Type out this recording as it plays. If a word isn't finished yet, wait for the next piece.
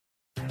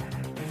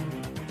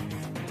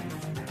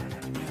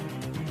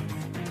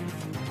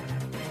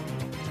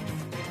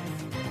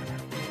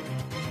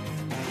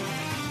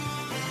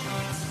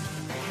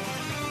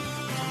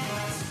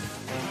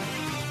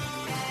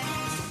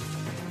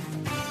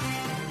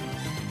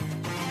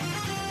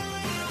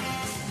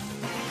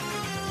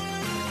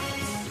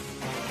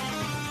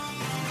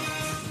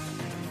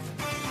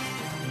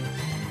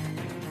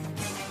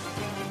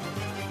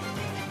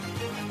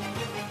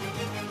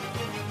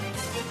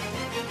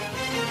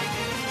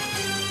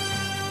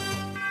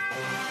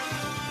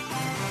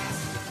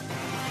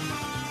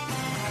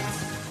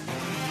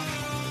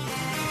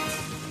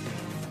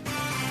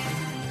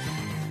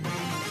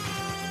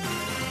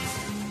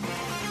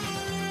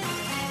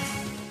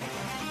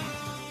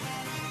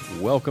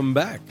Welcome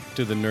back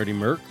to the Nerdy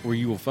Merc, where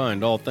you will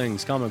find all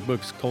things comic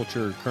books,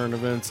 culture, current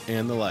events,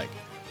 and the like.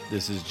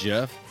 This is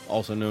Jeff,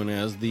 also known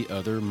as the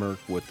other Merc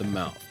with the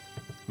mouth.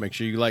 Make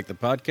sure you like the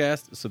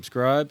podcast,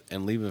 subscribe,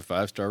 and leave a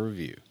 5-star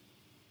review.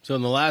 So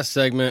in the last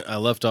segment, I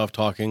left off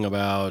talking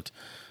about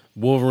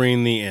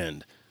Wolverine the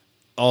End.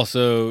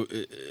 Also,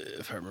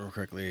 if I remember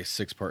correctly, a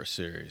 6-part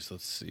series.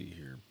 Let's see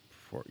here.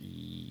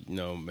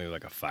 Maybe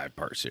like a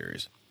 5-part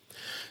series.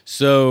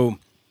 So,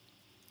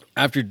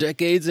 after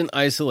decades in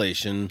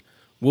isolation,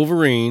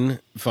 Wolverine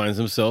finds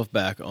himself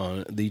back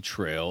on the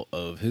trail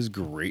of his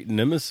great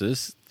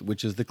nemesis,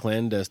 which is the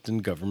clandestine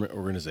government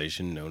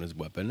organization known as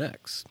Weapon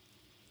X.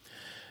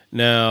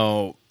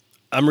 Now,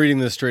 I'm reading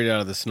this straight out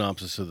of the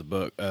synopsis of the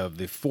book, of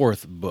the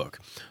 4th book.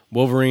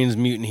 Wolverine's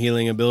mutant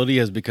healing ability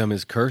has become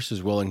his curse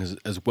as well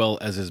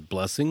as his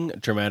blessing.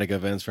 Traumatic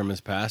events from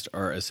his past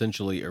are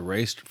essentially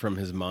erased from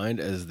his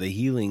mind as the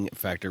healing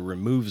factor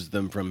removes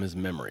them from his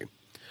memory.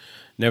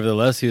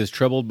 Nevertheless, he is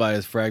troubled by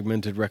his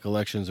fragmented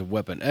recollections of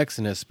Weapon X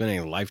and has spent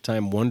a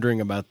lifetime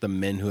wondering about the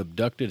men who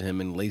abducted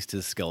him and laced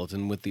his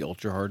skeleton with the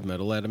ultra-hard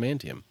metal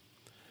adamantium.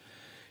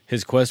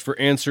 His quest for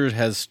answers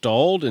has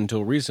stalled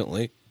until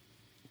recently,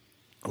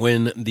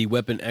 when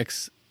Weapon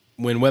X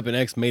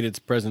made its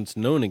presence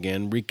known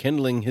again,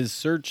 rekindling his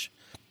search,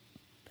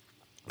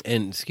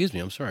 and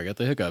I got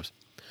the hiccups,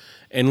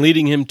 and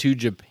leading him to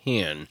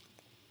Japan,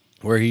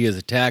 where he is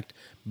attacked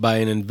by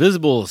an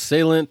invisible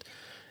assailant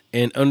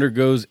and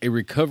undergoes a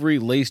recovery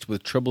laced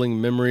with troubling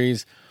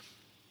memories.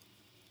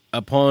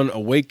 Upon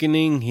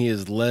awakening, he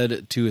is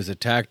led to his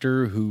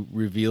attacker, who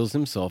reveals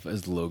himself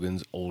as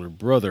Logan's older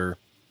brother,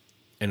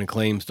 and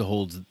claims to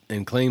hold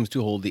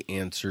the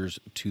answers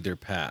to their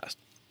past.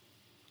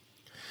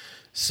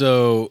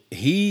 So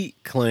he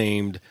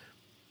claimed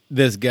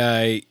this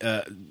guy,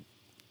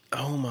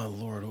 oh my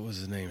lord, what was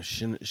his name?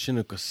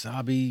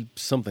 Shinokosabi,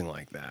 something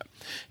like that.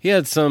 He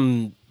had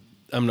some,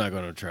 I'm not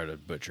going to try to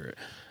butcher it,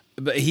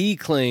 but he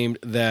claimed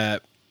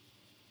that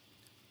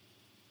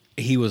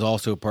he was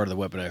also part of the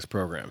Weapon X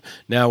program.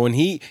 Now, when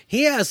he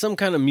has some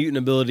kind of mutant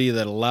ability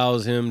that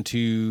allows him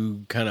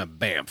to kind of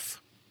bamf,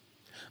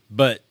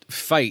 but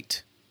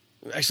fight.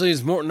 Actually,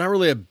 it's not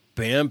really a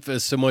bamf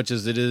as so much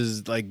as it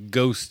is like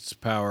Ghost's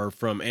power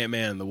from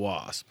Ant-Man and the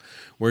Wasp,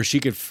 where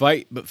she could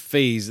fight but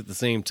phase at the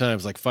same time.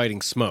 It's like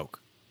fighting smoke.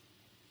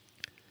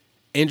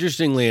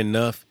 Interestingly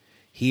enough,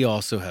 he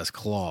also has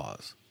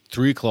claws.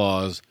 3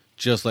 claws,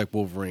 just like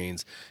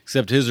Wolverine's,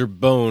 except his are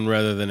bone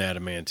rather than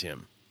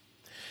adamantium.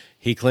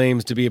 He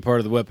claims to be a part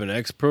of the Weapon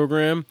X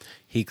program.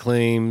 He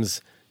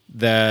claims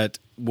that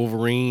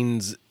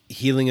Wolverine's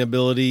healing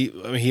ability,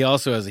 he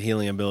also has a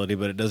healing ability,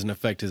 but it doesn't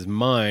affect his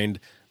mind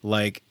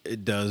like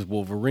it does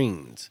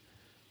Wolverine's.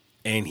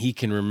 And he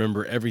can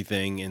remember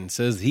everything and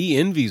says he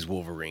envies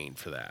Wolverine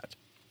for that.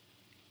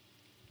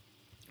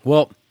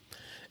 Well,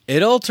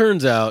 it all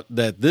turns out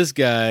that this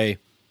guy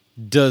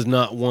does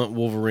not want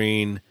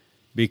Wolverine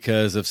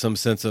because of some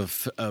sense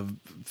of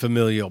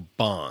familial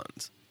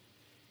bonds.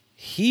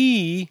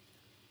 He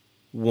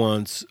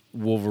wants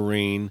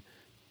Wolverine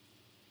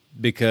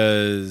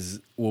because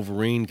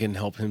Wolverine can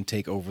help him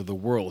take over the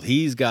world.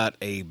 He's got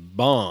a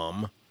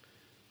bomb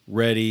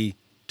ready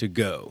to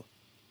go.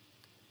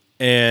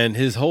 And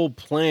his whole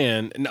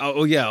plan, and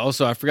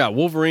also I forgot,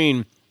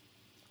 Wolverine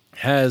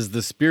has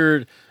the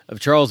spirit of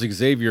Charles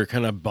Xavier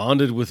kind of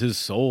bonded with his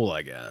soul,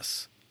 I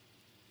guess.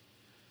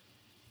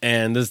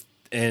 And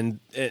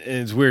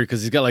it's weird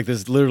because he's got like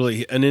this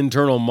literally an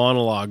internal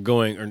monologue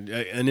going, or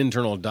an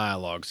internal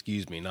dialogue,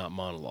 not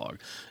monologue.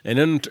 An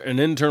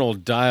internal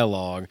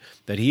dialogue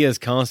that he has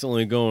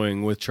constantly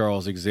going with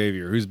Charles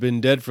Xavier, who's been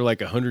dead for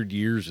like 100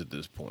 years at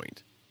this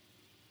point.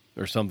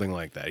 Or something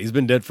like that. He's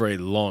been dead for a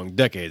long,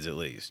 decades at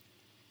least.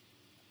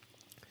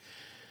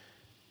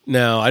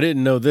 Now, I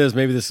didn't know this.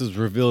 Maybe this was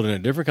revealed in a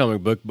different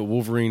comic book, but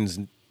Wolverine's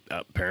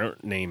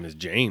parent name is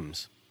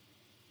James.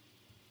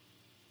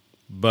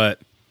 But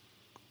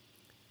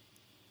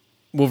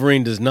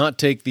Wolverine does not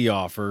take the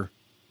offer.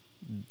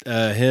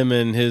 Him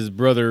and his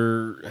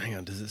brother... Hang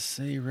on, does it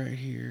say right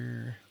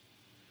here?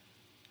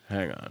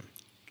 Hang on.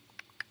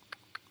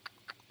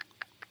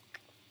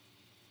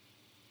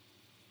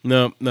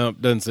 No,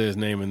 doesn't say his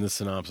name in this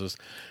synopsis.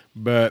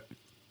 But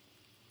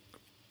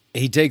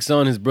he takes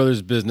on his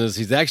brother's business.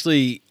 He's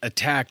actually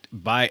attacked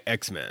by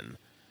X-Men.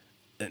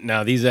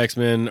 Now, these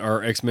X-Men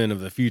are X-Men of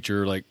the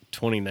future, like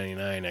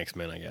 2099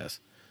 X-Men, I guess.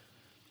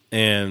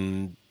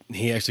 And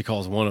he actually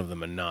calls one of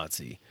them a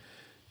Nazi.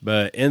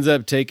 But ends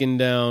up taking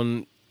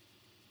down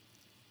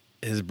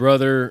his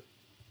brother.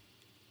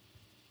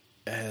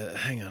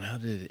 Hang on, how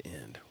did it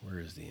end? Where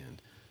is the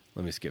end?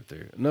 Let me skip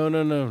through. No,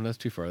 that's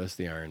too far. That's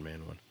the Iron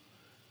Man one.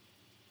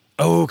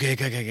 Oh, okay,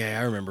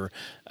 I remember.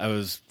 I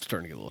was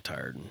starting to get a little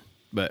tired.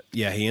 But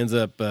yeah, he ends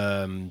up,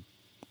 him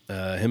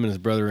and his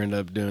brother end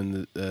up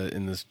doing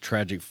in this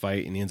tragic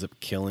fight, and he ends up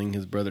killing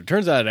his brother.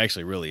 Turns out it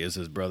actually really is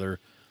his brother,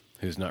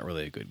 who's not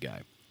really a good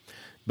guy.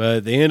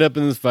 But they end up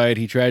in this fight.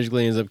 He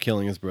tragically ends up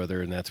killing his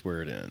brother, and that's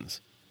where it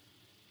ends.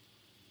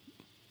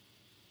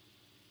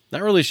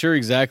 Not really sure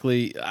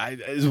exactly.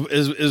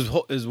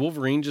 Is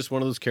Wolverine just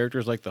one of those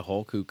characters like the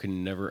Hulk who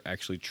can never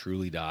actually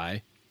truly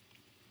die?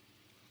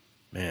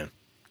 Man,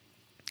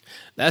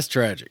 that's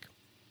tragic.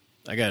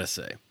 I gotta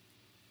say.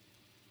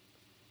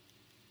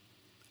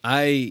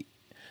 I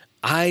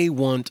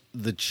want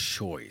the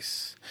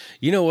choice.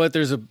 You know what?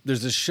 There's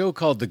a show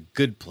called The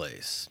Good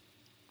Place.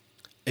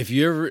 If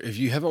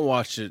you haven't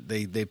watched it,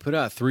 they put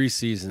out 3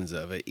 seasons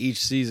of it.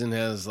 Each season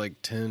has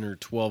like 10 or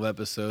 12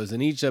 episodes,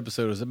 and each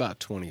episode is about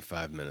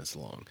 25 minutes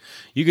long.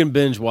 You can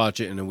binge watch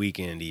it in a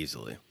weekend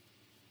easily.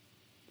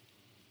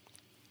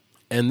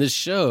 And this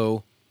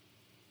show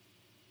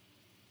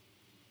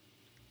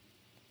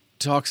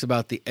talks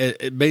about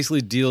it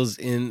basically deals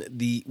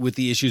with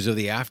the issues of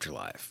the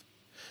afterlife.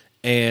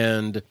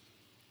 And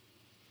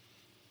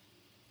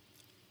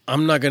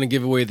I'm not going to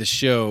give away the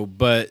show,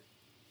 but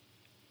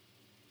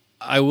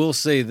I will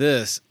say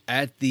this,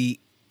 at the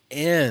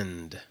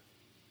end,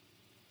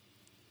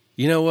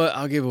 you know what?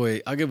 I'll give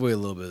away a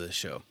little bit of the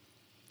show.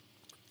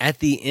 At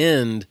the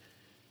end,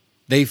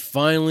 they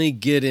finally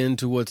get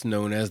into what's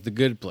known as the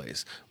good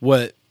place,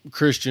 what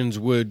Christians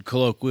would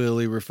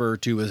colloquially refer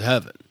to as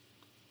heaven.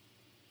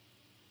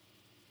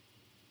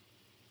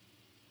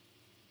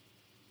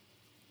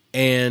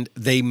 And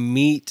they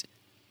meet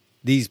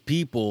these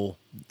people,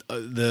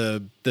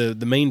 the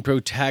main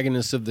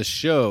protagonists of the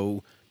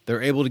show.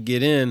 They're able to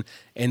get in,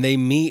 and they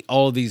meet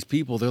all of these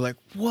people. They're like,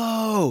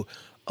 whoa,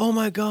 oh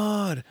my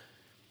God,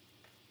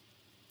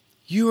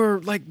 you are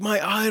like my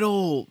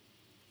idol.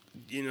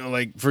 You know,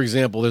 like, for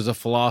example, there's a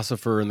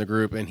philosopher in the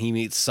group, and he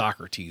meets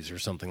Socrates or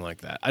something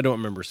like that. I don't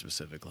remember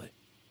specifically.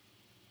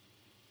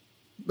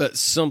 But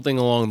something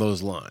along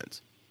those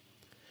lines.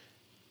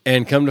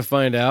 And come to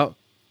find out,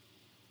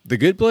 the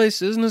good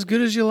place isn't as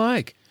good as you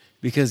like.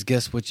 Because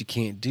guess what you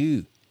can't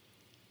do?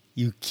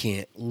 You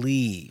can't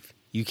leave.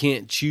 You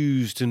can't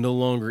choose to no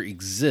longer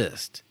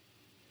exist.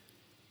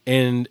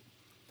 And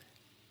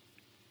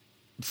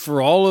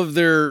for all of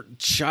their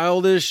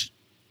childish,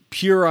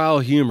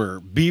 puerile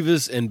humor,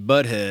 Beavis and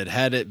Butthead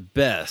had it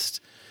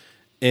best.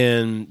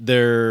 And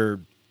they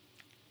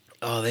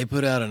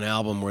put out an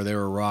album where they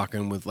were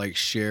rocking with like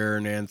Cher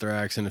and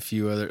Anthrax and a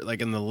few other,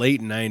 like in the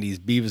late 90s,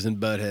 Beavis and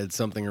Butthead,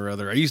 something or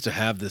other. I used to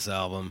have this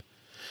album.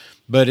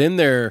 But in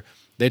there,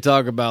 they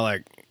talk about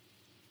like,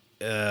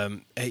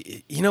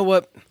 hey, you know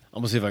what? I'm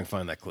going to see if I can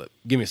find that clip.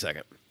 Give me a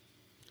second.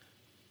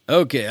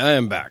 Okay, I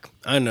am back.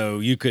 I know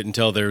you couldn't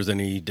tell there was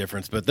any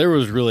difference, but there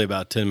was really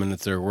about 10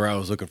 minutes there where I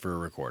was looking for a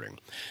recording.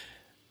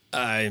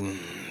 I'm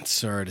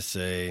sorry to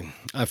say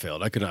I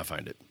failed. I could not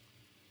find it.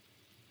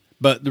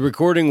 But the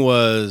recording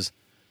was...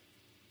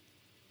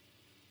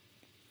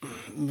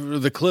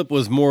 The clip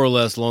was more or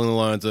less along the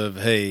lines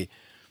of, hey,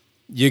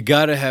 you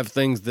got to have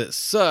things that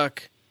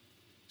suck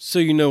so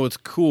you know it's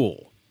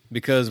cool.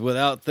 Because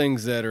without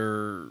things that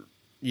are...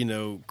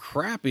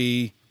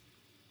 crappy,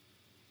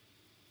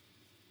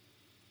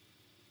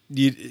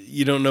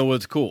 you don't know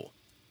what's cool.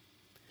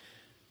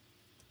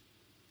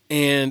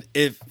 And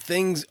if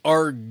things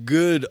are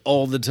good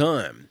all the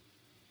time,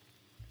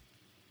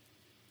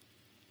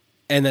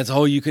 and that's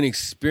all you can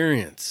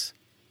experience,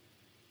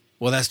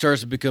 well, that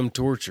starts to become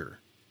torture.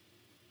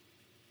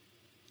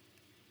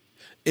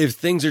 If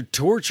things are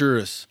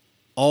torturous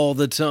all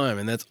the time,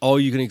 and that's all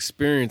you can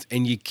experience,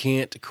 and you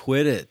can't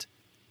quit it,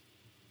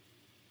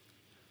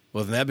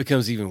 well, then that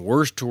becomes even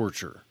worse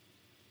torture.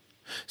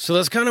 So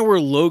that's kind of where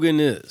Logan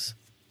is.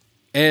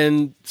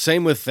 And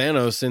same with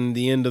Thanos in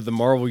the end of the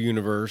Marvel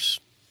Universe,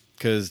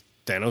 because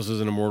Thanos is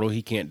an immortal.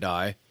 He can't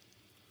die.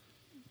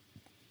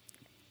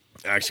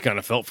 I actually kind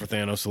of felt for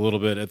Thanos a little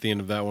bit at the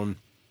end of that one.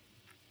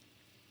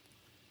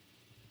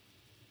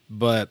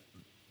 But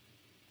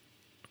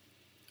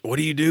what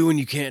do you do when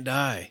you can't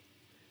die?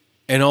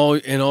 And all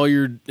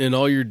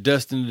you're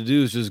destined to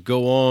do is just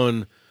go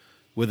on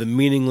with a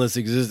meaningless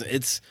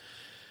existence.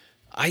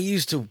 I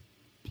used to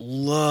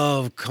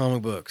love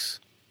comic books.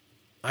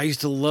 I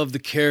used to love the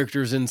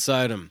characters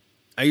inside them.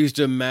 I used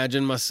to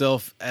imagine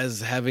myself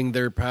as having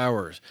their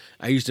powers.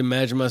 I used to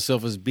imagine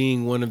myself as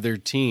being one of their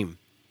team.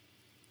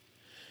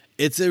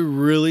 It's a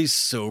really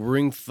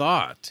sobering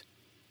thought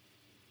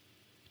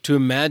to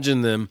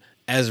imagine them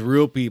as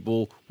real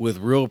people with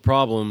real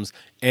problems,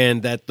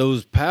 and that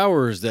those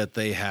powers that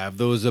they have,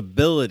 those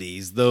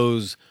abilities,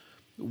 those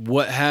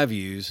what have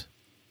yous,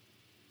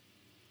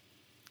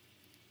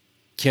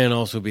 can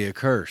also be a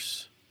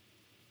curse.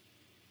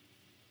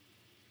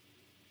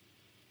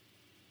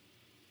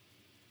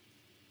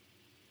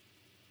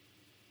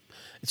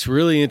 It's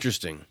really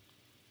interesting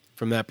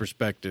from that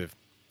perspective.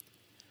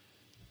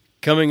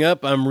 Coming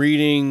up, I'm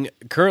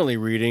currently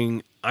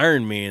reading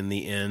Iron Man: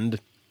 The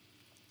End.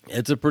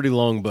 It's a pretty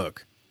long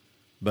book,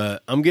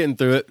 but I'm getting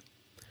through it.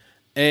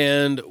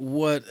 And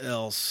what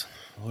else?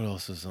 What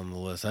else is on the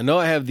list? I know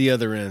I have The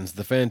Other Ends,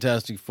 The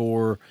Fantastic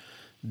Four,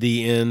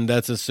 The End.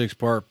 That's a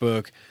 6-part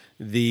book.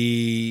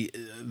 The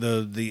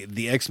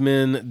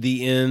X-Men,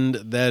 The End.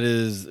 That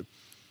is,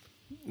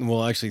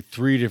 well, actually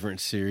 3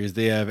 different series.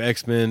 They have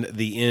X-Men,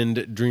 The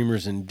End,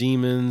 Dreamers and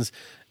Demons,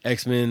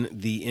 X-Men,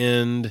 The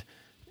End,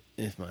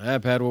 if my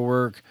iPad will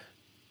work.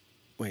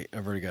 Wait,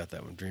 I've already got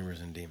that one.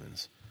 Dreamers and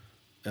Demons.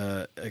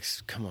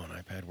 Come on,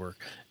 iPad work.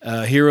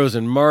 Heroes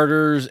and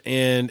Martyrs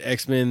and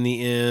X-Men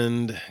the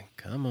End.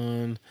 Come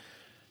on.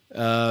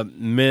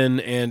 Men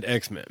and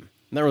X-Men.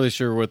 Not really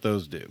sure what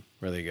those do,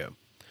 where they go.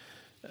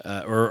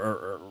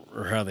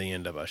 Or how they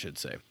end up, I should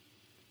say.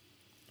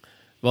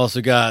 We've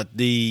also got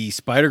the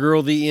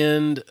Spider-Girl the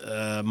End,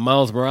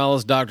 Miles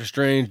Morales, Doctor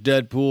Strange,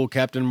 Deadpool,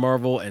 Captain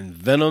Marvel, and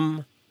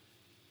Venom.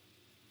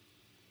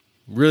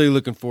 Really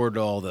looking forward to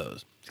all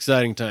those.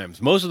 Exciting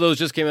times. Most of those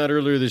just came out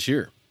earlier this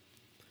year.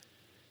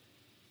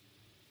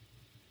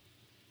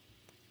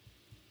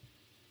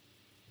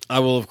 I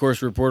will, of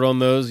course, report on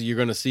those. You're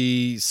going to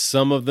see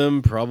some of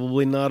them,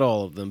 probably not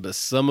all of them, but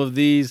some of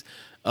these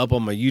up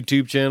on my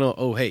YouTube channel.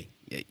 Oh, hey,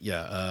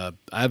 I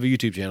have a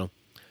YouTube channel,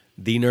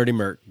 The Nerdy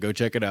Merc. Go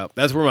check it out.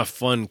 That's where my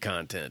fun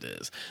content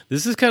is.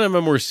 This is kind of my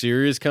more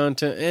serious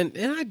content,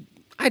 and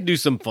I do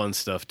some fun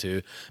stuff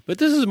too. But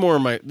this is more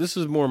my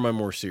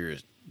more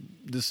serious.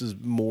 This is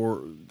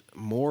more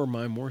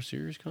my more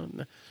serious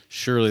content.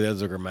 Surely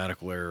there's a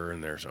grammatical error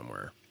in there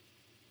somewhere.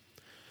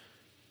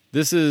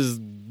 This is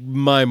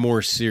my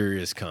more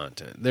serious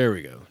content. There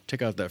we go.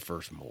 Check out that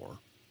first more.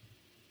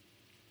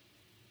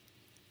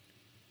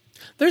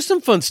 There's some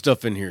fun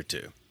stuff in here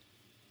too.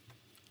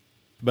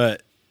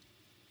 But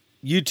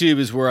YouTube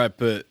is where I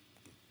put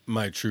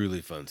my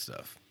truly fun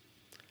stuff.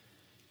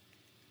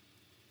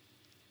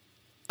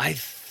 I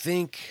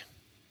think,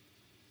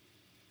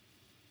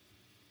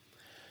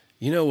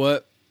 you know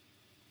what?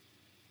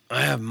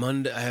 I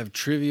have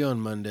trivia on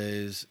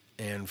Mondays.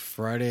 And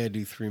Friday I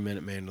do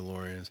 3-minute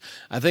Mandalorians.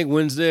 I think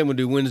Wednesday I'm going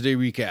to do Wednesday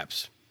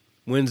recaps.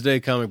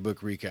 Wednesday comic book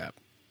recap.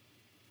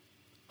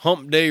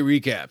 Hump Day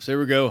recaps. There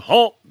we go.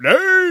 Hump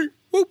Day!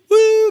 Whoop,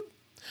 whoop.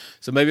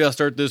 So maybe I'll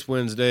start this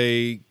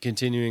Wednesday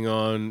continuing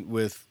on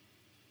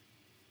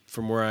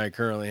from where I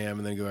currently am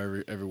and then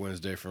go every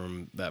Wednesday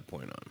from that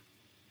point on.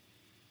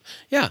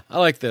 Yeah, I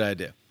like that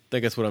idea. I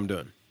think that's what I'm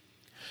doing.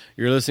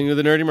 You're listening to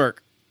The Nerdy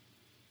Merc.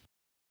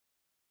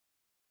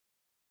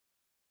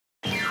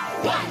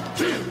 1,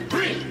 2,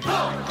 3, 4,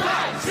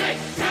 5,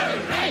 6,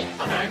 7, 8.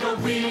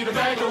 A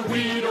bag of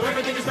weed, oh,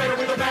 everything is better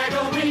with a bag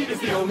of weed.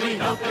 It's the only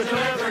help that you'll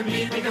ever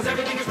need because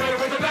everything is better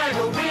with a bag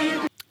of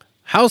weed.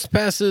 House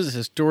passes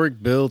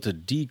historic bill to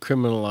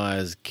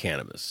decriminalize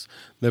cannabis.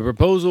 The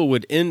proposal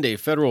would end a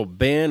federal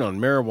ban on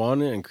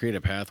marijuana and create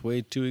a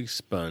pathway to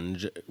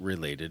expunge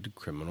related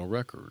criminal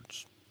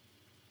records.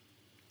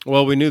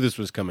 Well, we knew this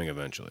was coming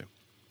eventually.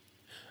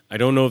 I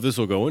don't know if this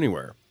will go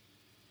anywhere.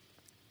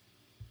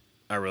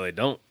 I really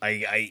don't.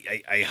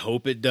 I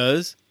hope it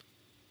does.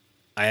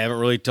 I haven't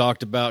really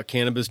talked about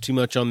cannabis too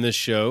much on this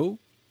show,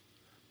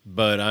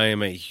 but I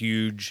am a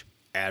huge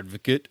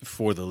advocate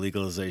for the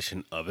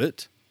legalization of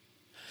it.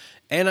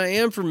 And I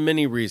am for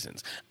many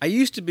reasons. I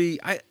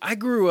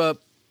grew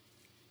up,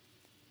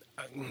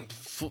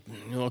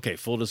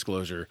 full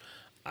disclosure,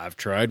 I've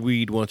tried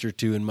weed once or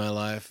two in my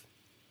life.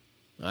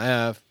 I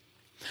have.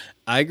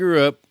 I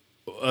grew up,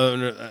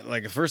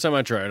 the first time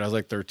I tried it, I was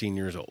like 13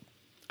 years old.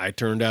 I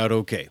turned out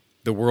okay.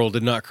 The world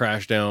did not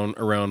crash down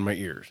around my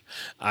ears.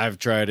 I've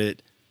tried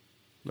it.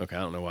 Okay, I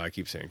don't know why I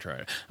keep saying try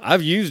it.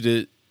 I've used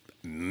it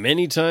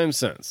many times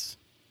since.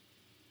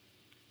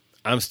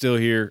 I'm still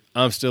here.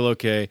 I'm still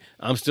okay.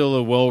 I'm still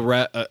a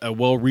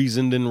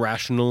well-reasoned and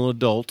rational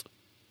adult.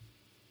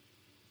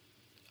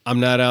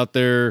 I'm not out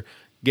there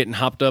getting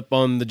hopped up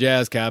on the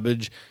jazz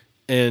cabbage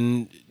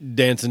and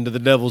dancing to the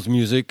devil's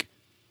music.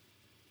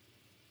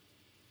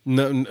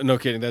 No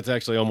kidding. That's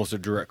actually almost a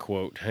direct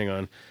quote. Hang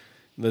on.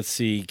 Let's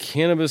see.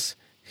 Cannabis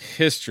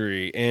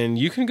history. And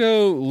you can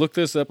go look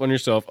this up on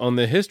yourself on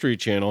the History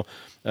channel,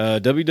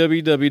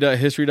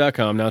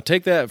 www.history.com. Now,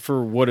 take that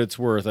for what it's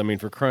worth. I mean,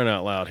 for crying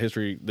out loud,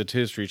 the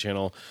History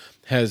channel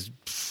has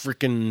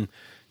freaking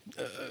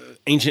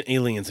ancient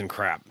aliens and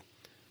crap.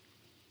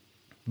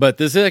 But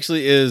this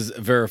actually is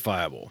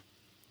verifiable.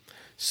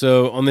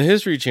 So, on the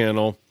History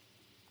channel,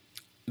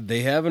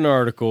 they have an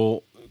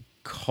article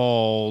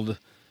called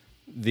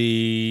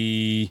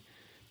The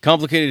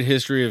Complicated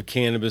History of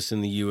Cannabis in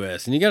the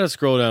U.S. And you got to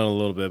scroll down a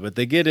little bit, but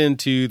they get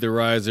into the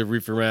rise of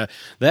reefer.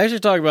 They actually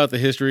talk about the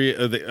history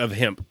of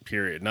hemp,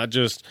 period. Not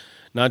just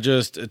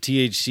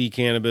THC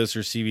cannabis or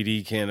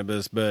CBD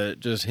cannabis,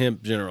 but just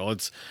hemp general.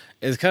 It's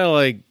kind of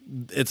like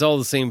it's all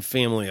the same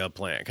family of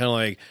plant. Kind of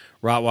like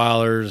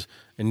Rottweilers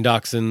and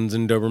Dachshunds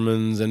and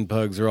Dobermans and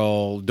Pugs are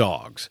all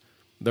dogs.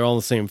 They're all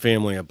the same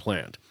family of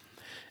plant.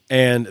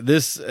 And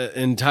this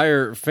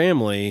entire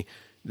family,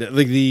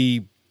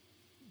 the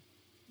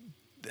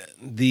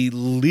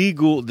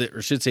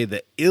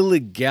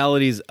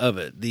illegalities of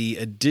it, the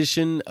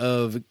addition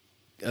of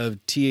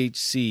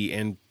THC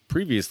and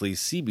previously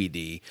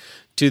CBD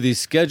to the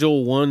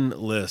Schedule 1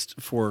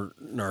 list for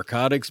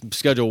narcotics,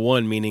 Schedule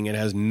 1 meaning it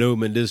has no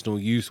medicinal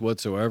use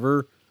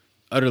whatsoever,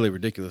 utterly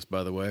ridiculous,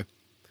 by the way,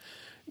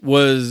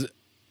 was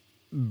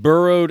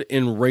burrowed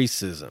in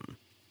racism.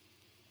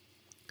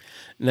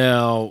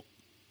 Now,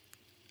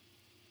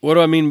 what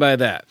do I mean by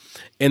that?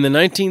 In the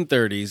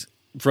 1930s,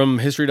 from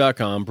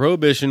History.com,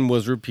 Prohibition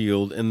was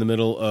repealed in the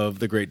middle of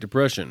the Great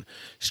Depression.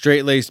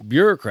 Straight-laced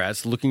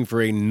bureaucrats looking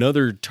for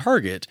another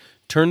target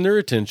turned their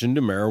attention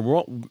to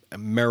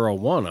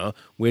marijuana,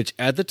 which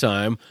at the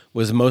time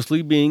was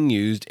mostly being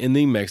used in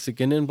the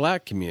Mexican and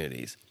black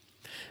communities.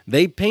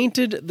 They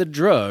painted the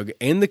drug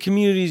and the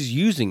communities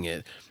using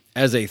it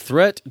as a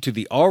threat to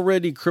the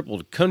already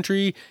crippled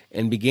country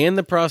and began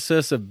the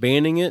process of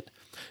banning it.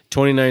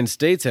 29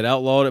 states had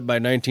outlawed it by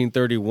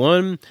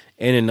 1931,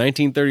 and in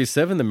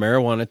 1937, the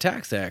Marijuana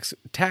Tax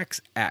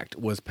Act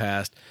was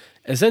passed,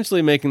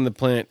 essentially making the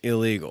plant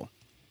illegal.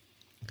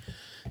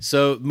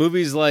 So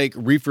movies like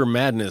Reefer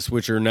Madness,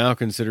 which are now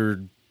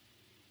considered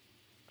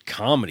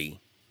comedy,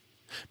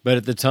 but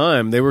at the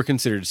time they were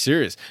considered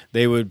serious.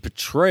 They would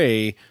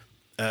portray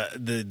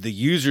the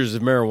users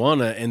of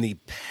marijuana and the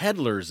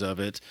peddlers of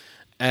it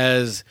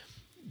as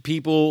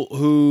people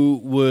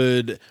who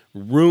would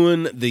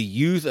ruin the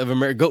youth of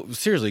America.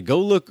 Go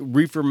look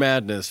Reefer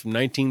Madness from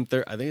I think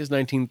it's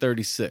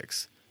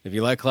 1936. If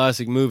you like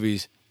classic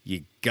movies,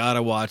 you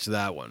gotta watch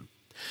that one.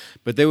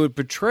 But they would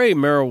portray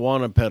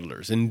marijuana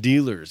peddlers and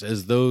dealers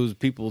as those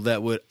people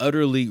that would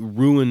utterly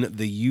ruin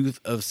the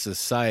youth of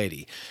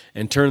society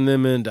and turn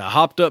them into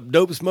hopped up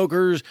dope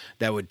smokers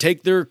that would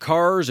take their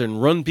cars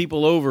and run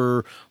people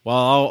over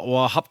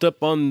while hopped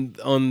up on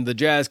the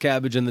jazz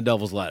cabbage and the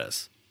devil's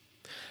lettuce.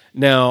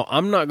 Now,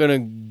 I'm not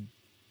going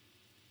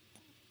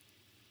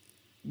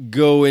to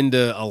go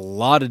into a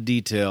lot of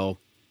detail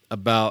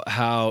about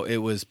how it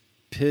was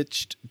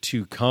pitched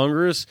to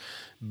Congress,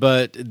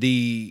 but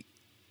the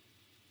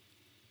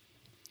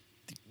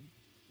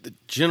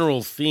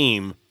general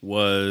theme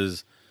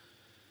was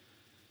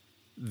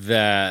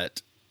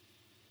that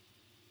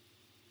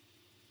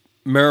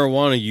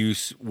marijuana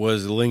use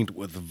was linked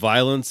with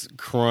violence,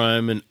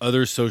 crime, and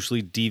other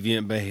socially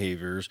deviant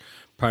behaviors,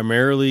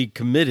 primarily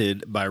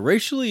committed by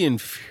racially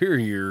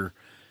inferior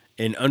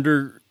and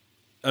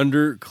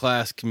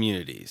underclass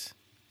communities.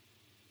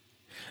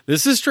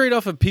 This is straight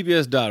off of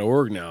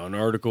PBS.org now, an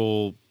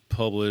article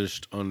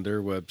published on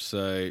their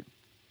website.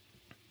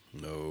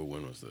 No,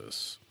 when was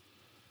this?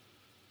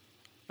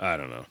 I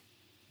don't know.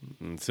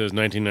 It says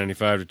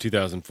 1995 to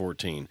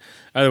 2014.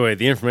 Either way,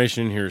 the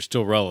information in here is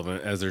still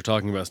relevant as they're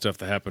talking about stuff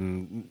that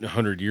happened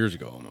 100 years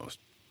ago almost.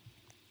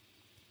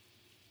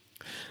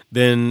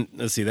 Then,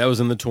 let's see, that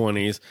was in the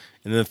 20s.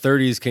 In the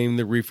 30s came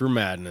the Reefer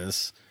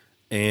Madness,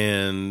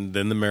 and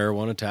then the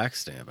Marijuana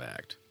Tax Stamp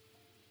Act,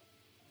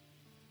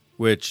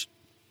 which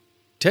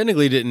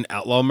technically didn't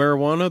outlaw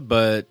marijuana,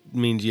 but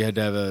means you had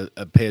to have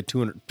pay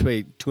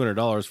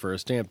 $200 for a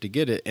stamp to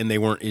get it, and they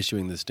weren't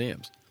issuing the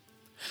stamps.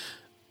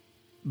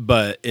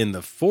 But in the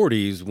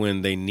 40s,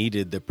 when they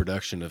needed the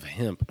production of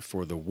hemp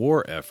for the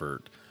war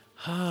effort,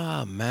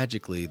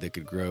 magically they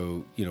could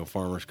grow,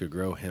 farmers could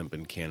grow hemp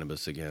and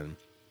cannabis again.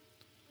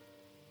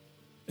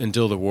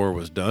 Until the war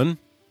was done,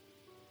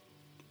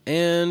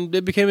 and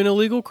it became an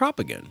illegal crop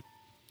again.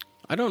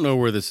 I don't know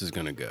where this is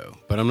going to go,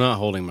 but I'm not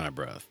holding my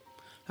breath.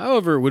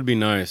 However, it would be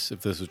nice if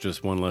this was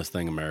just one less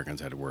thing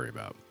Americans had to worry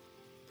about.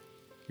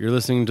 You're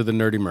listening to the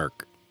Nerdy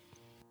Merc.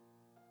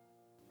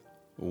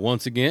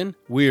 Once again,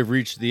 we have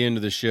reached the end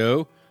of the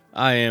show.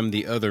 I am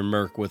the other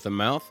Merc with a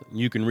mouth.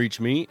 You can reach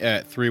me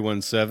at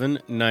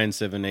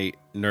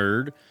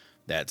 317-978-NERD.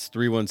 That's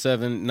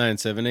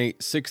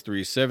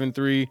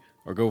 317-978-6373.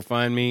 Or go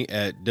find me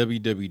at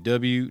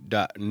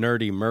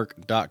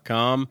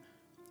www.nerdymerc.com.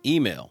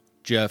 Email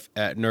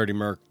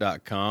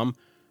jeff@nerdymerc.com.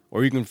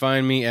 Or you can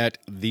find me at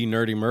The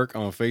Nerdy Merc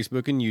on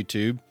Facebook and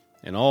YouTube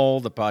and all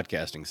the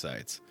podcasting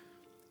sites.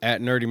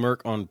 At Nerdy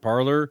Merc on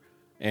Parler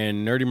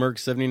and Nerdy Merc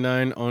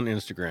 79 on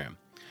Instagram.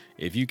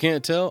 If you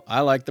can't tell,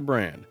 I like the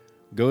brand.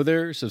 Go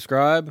there,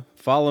 subscribe,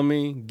 follow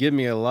me, give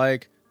me a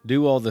like,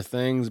 do all the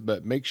things,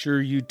 but make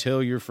sure you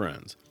tell your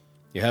friends.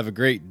 You have a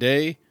great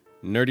day.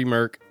 Nerdy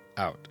Merc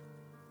out.